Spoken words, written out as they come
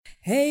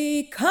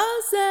Hey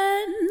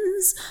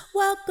cousins,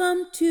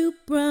 welcome to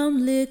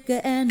Brown Liquor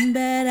and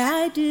Bad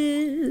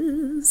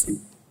Ideas.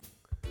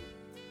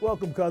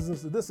 Welcome,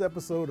 cousins, to this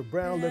episode of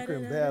Brown Liquor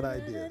and Bad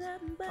Ideas.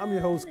 I'm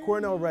your host,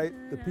 Cornell Wright,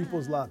 the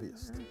People's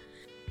Lobbyist.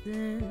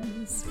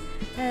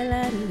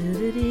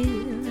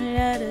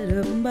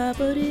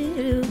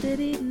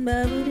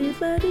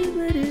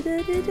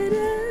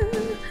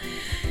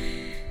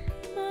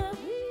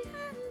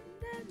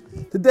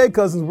 Today,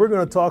 cousins, we're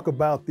going to talk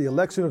about the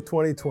election of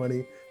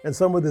 2020 and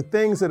some of the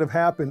things that have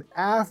happened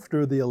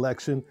after the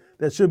election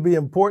that should be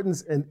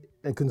important and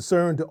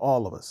concern to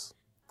all of us.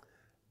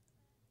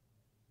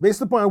 Based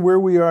upon where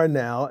we are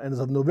now, and as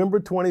of November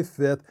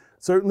 25th,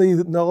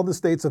 certainly all the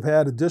states have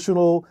had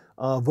additional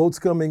votes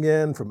coming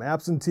in from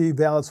absentee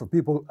ballots for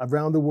people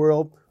around the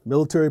world,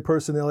 military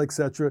personnel,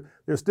 etc.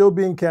 They're still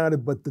being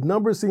counted, but the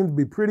numbers seem to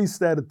be pretty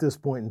set at this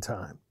point in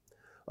time.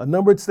 A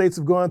number of states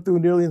have gone through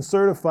nearly and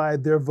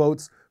certified their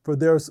votes for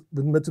their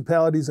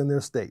municipalities and their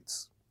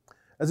states.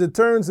 As it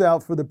turns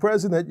out, for the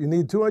president, you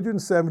need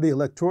 270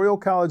 electoral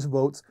college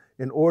votes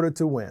in order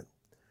to win.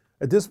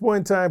 At this point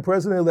in time,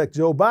 President-elect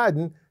Joe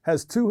Biden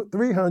has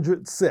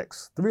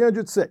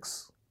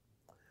 306.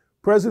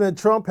 President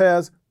Trump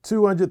has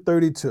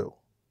 232.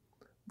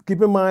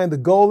 Keep in mind, the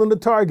goal and the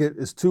target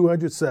is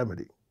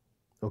 270,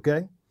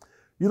 okay?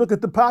 You look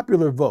at the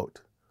popular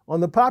vote. On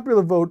the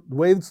popular vote, the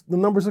way the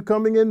numbers are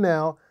coming in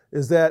now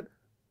is that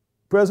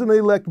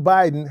President-elect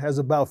Biden has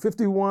about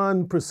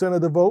 51%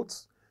 of the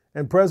votes,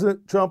 and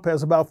President Trump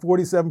has about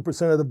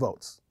 47% of the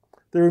votes.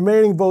 The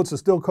remaining votes are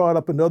still caught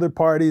up in other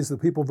parties. The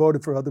people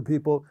voted for other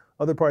people,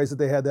 other parties that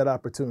they had that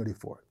opportunity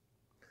for.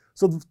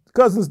 So,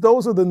 cousins,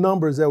 those are the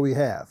numbers that we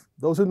have.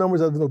 Those are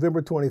numbers of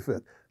November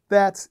 25th.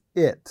 That's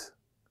it.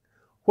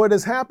 What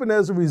has happened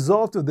as a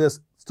result of this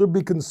should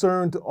be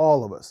concern to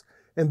all of us,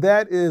 and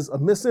that is a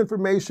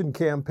misinformation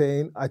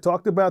campaign. I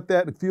talked about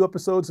that a few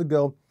episodes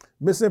ago,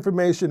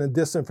 misinformation and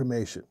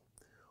disinformation.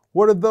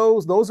 What are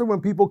those? Those are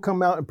when people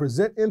come out and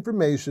present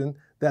information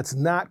that's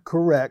not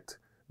correct,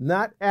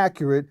 not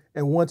accurate,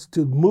 and wants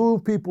to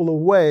move people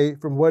away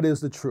from what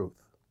is the truth.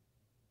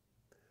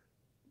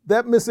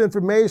 That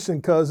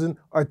misinformation, cousin,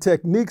 are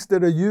techniques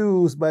that are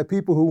used by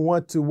people who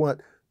want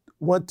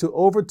to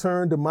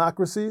overturn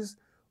democracies,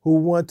 who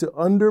want to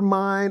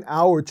undermine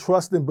our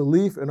trust and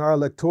belief in our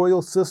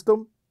electoral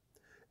system.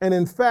 And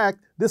in fact,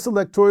 this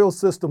electoral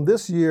system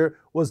this year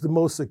was the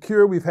most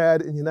secure we've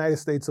had in the United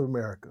States of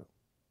America.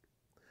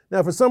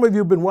 Now, for some of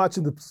you who've been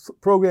watching the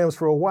programs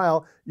for a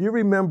while, you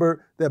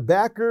remember that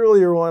back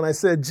earlier on, I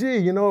said,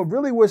 gee, I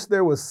really wish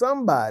there was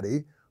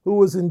somebody who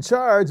was in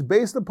charge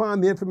based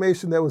upon the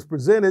information that was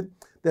presented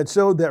that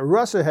showed that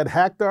Russia had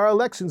hacked our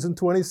elections in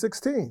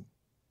 2016.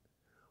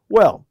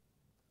 Well,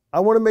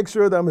 I want to make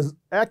sure that I'm as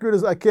accurate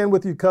as I can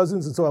with you,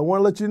 cousins, and so I want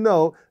to let you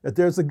know that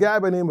there's a guy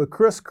by the name of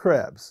Chris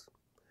Krebs.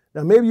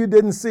 Now, maybe you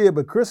didn't see it,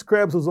 but Chris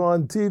Krebs was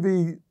on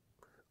TV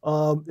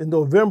in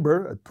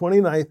November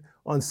 29th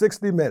on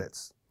 60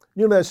 Minutes.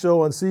 You know that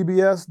show on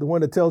CBS, the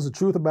one that tells the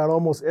truth about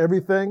almost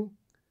everything?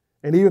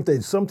 And even if they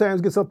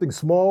sometimes get something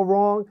small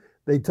wrong,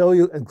 they tell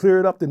you and clear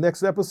it up the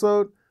next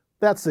episode?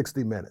 That's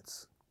 60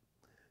 Minutes.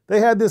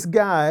 They had this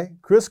guy,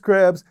 Chris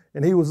Krebs,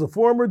 and he was a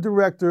former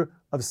director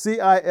of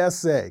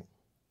CISA,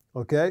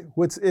 okay,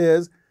 which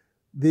is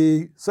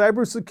the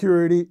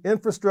Cybersecurity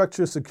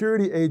Infrastructure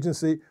Security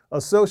Agency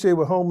associated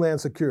with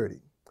Homeland Security.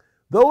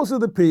 Those are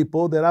the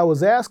people that I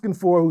was asking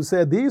for who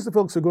said these are the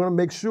folks who are going to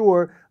make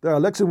sure that our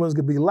election was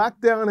going to be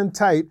locked down and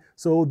tight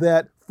so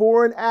that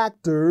foreign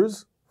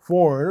actors,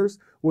 foreigners,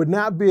 would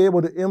not be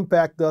able to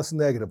impact us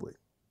negatively.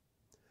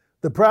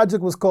 The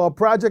project was called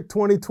Project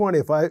 2020,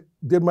 if I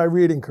did my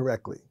reading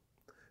correctly.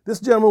 This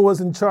gentleman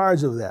was in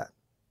charge of that.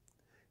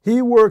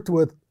 He worked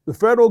with the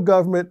federal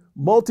government,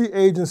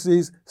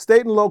 multi-agencies,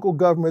 state and local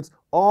governments,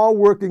 all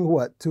working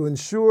what? To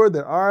ensure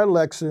that our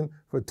election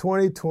for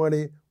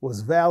 2020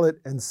 was valid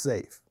and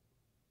safe.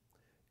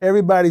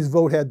 Everybody's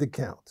vote had to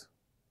count.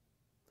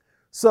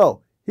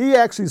 So he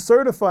actually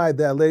certified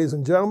that, ladies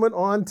and gentlemen,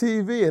 on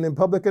TV and in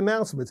public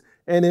announcements,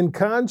 and in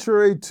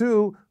contrary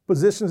to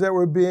positions that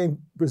were being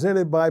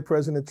presented by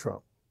President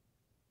Trump.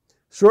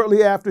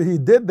 Shortly after he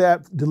did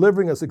that,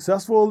 delivering a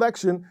successful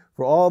election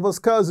for all of us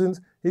cousins,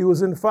 he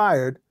was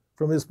fired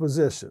from his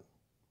position.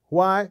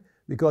 Why?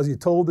 Because he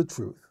told the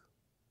truth.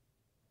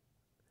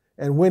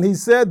 And when he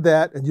said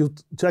that, and you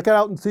check it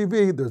out on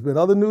TV, there's been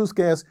other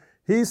newscasts,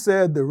 he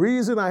said the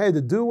reason I had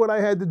to do what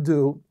I had to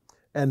do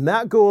and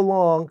not go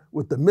along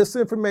with the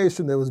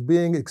misinformation that was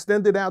being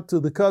extended out to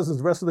the cousins,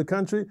 the rest of the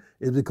country,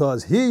 is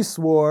because he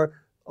swore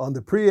on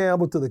the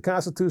preamble to the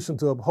Constitution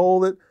to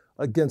uphold it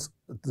against,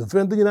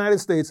 defend the United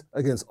States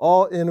against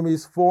all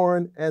enemies,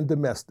 foreign and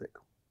domestic.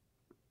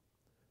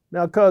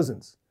 Now,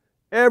 cousins,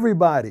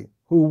 everybody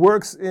who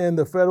works in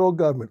the federal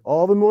government,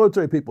 all the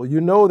military people,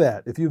 you know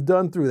that if you've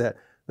done through that,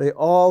 they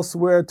all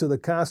swear to the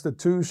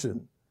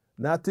Constitution,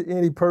 not to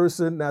any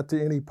person, not to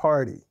any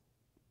party.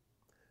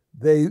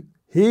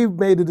 He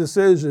made a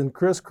decision,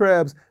 Chris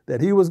Krebs,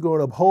 that he was going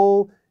to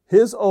uphold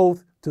his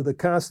oath to the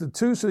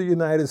Constitution of the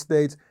United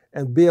States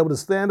and be able to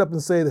stand up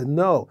and say that,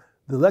 no,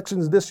 the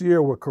elections this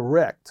year were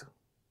correct.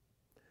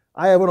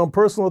 I have it on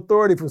personal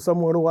authority from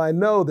someone who I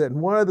know that in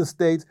one of the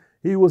states,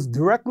 he was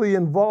directly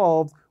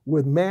involved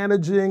with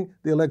managing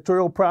the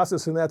electoral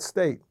process in that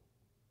state.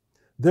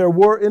 There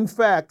were, in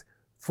fact,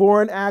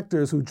 foreign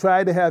actors who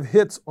tried to have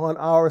hits on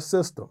our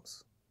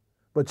systems.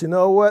 But you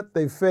know what?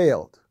 They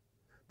failed.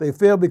 They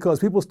failed because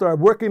people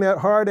started working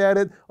hard at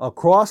it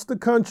across the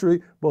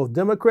country, both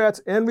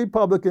Democrats and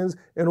Republicans,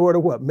 in order to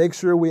what? Make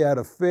sure we had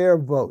a fair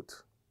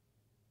vote.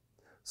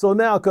 So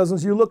now,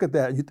 cousins, you look at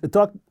that. You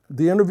talk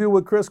the interview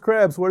with Chris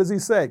Krebs. What does he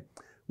say?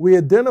 We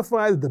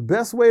identified that the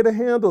best way to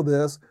handle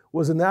this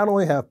was to not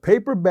only have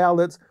paper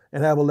ballots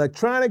and have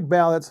electronic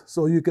ballots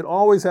so you could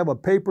always have a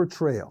paper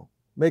trail.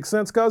 Make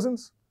sense,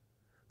 cousins?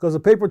 Because a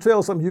paper trail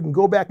is something you can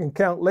go back and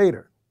count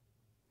later.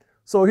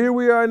 So here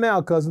we are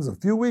now, cousins, a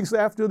few weeks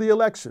after the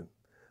election.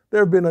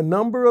 There have been a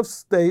number of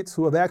states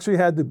who have actually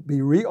had to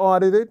be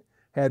re-audited,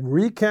 had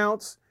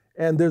recounts,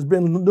 and there's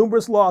been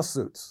numerous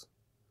lawsuits.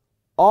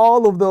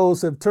 All of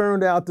those have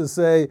turned out to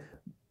say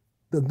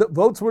the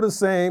votes were the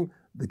same,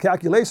 the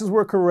calculations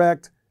were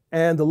correct,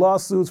 and the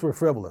lawsuits were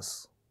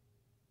frivolous.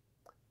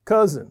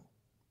 Cousin,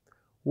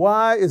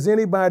 why is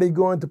anybody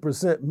going to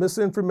present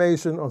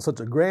misinformation on such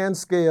a grand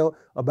scale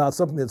about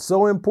something that's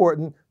so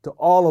important to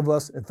all of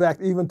us, in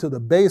fact, even to the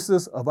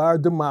basis of our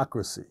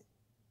democracy?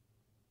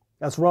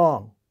 That's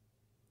wrong.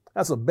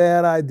 That's a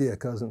bad idea,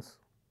 cousins.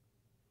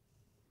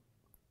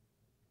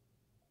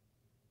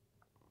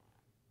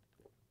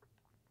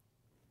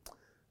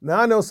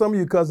 Now, I know some of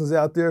you cousins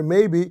out there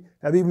maybe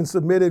have even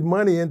submitted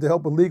money in to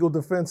help with legal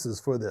defenses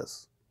for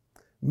this.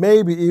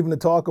 Maybe even to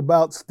talk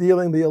about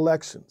stealing the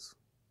elections.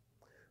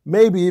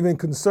 Maybe even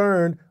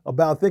concerned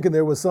about thinking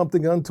there was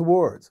something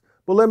untoward.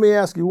 But let me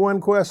ask you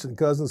one question,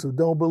 cousins who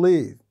don't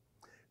believe.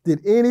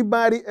 Did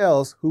anybody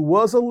else who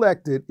was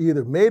elected,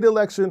 either made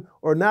election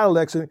or not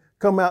election,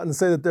 come out and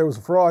say that there was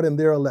fraud in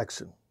their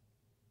election?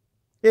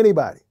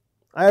 Anybody?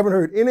 I haven't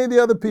heard any of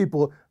the other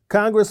people,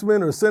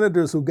 congressmen or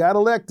senators who got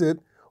elected,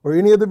 or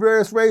any of the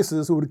various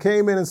races who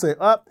came in and say,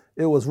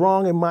 it was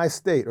wrong in my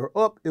state, or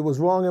it was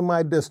wrong in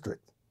my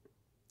district.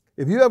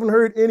 If you haven't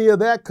heard any of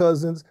that,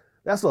 cousins,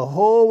 that's a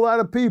whole lot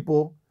of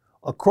people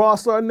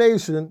across our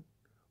nation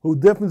who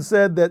definitely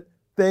said that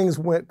things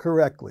went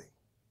correctly.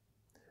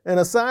 And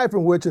aside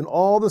from which, in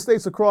all the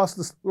states across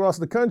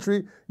the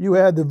country, you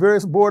had the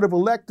various board of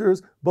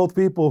electors, both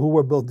people who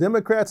were both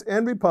Democrats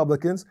and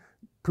Republicans,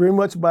 pretty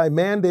much by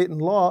mandate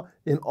and law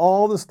in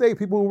all the states.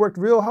 People who worked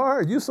real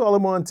hard. You saw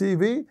them on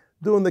TV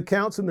doing the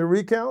counts and the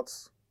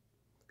recounts.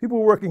 People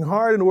were working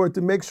hard in order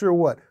to make sure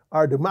what?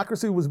 Our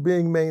democracy was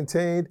being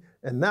maintained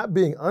and not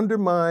being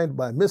undermined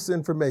by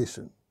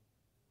misinformation.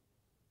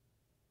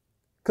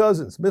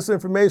 Cousins,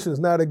 misinformation is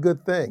not a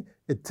good thing.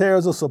 It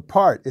tears us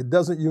apart. It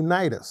doesn't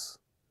unite us.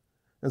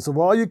 And so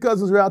for all you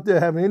cousins who are out there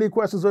having any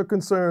questions or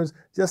concerns,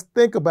 just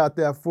think about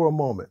that for a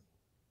moment.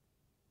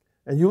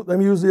 And let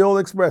me use the old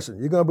expression.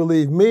 You're going to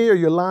believe me or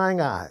your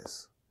lying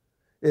eyes.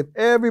 If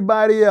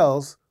everybody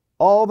else,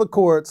 all the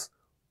courts,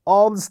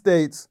 all the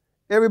states,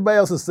 everybody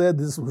else has said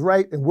this was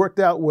right and worked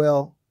out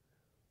well,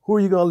 who are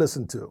you going to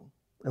listen to?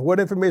 And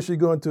what information are you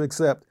going to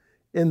accept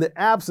in the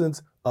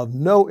absence of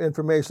no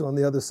information on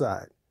the other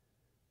side?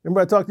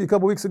 Remember I talked to you a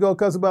couple weeks ago,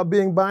 cousins, about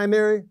being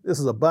binary? This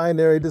is a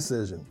binary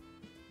decision.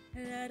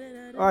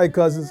 All right,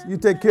 cousins, you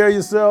take care of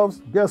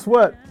yourselves. Guess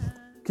what?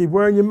 Keep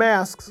wearing your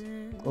masks,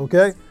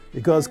 okay?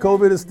 Because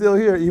COVID is still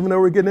here. Even though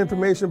we're getting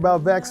information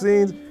about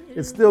vaccines,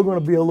 it's still going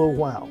to be a little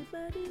while.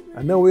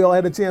 I know we all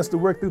had a chance to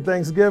work through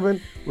Thanksgiving.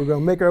 We're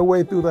going to make our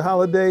way through the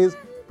holidays.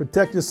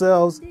 Protect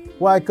yourselves.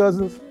 Why,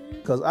 cousins?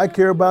 Because I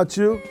care about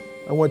you.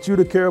 I want you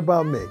to care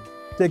about me.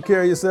 Take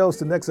care of yourselves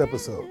till next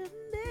episode.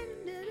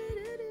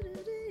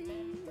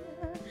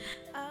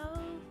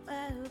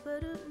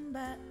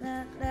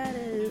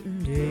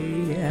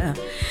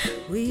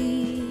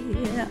 We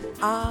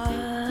are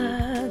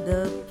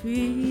the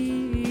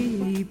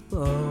people.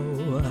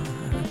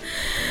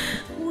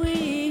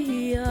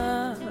 We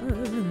are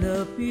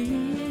the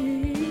people.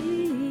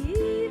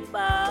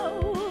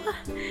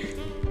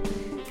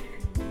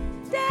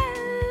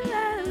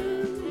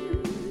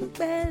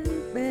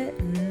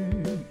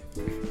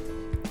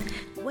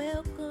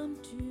 Welcome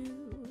to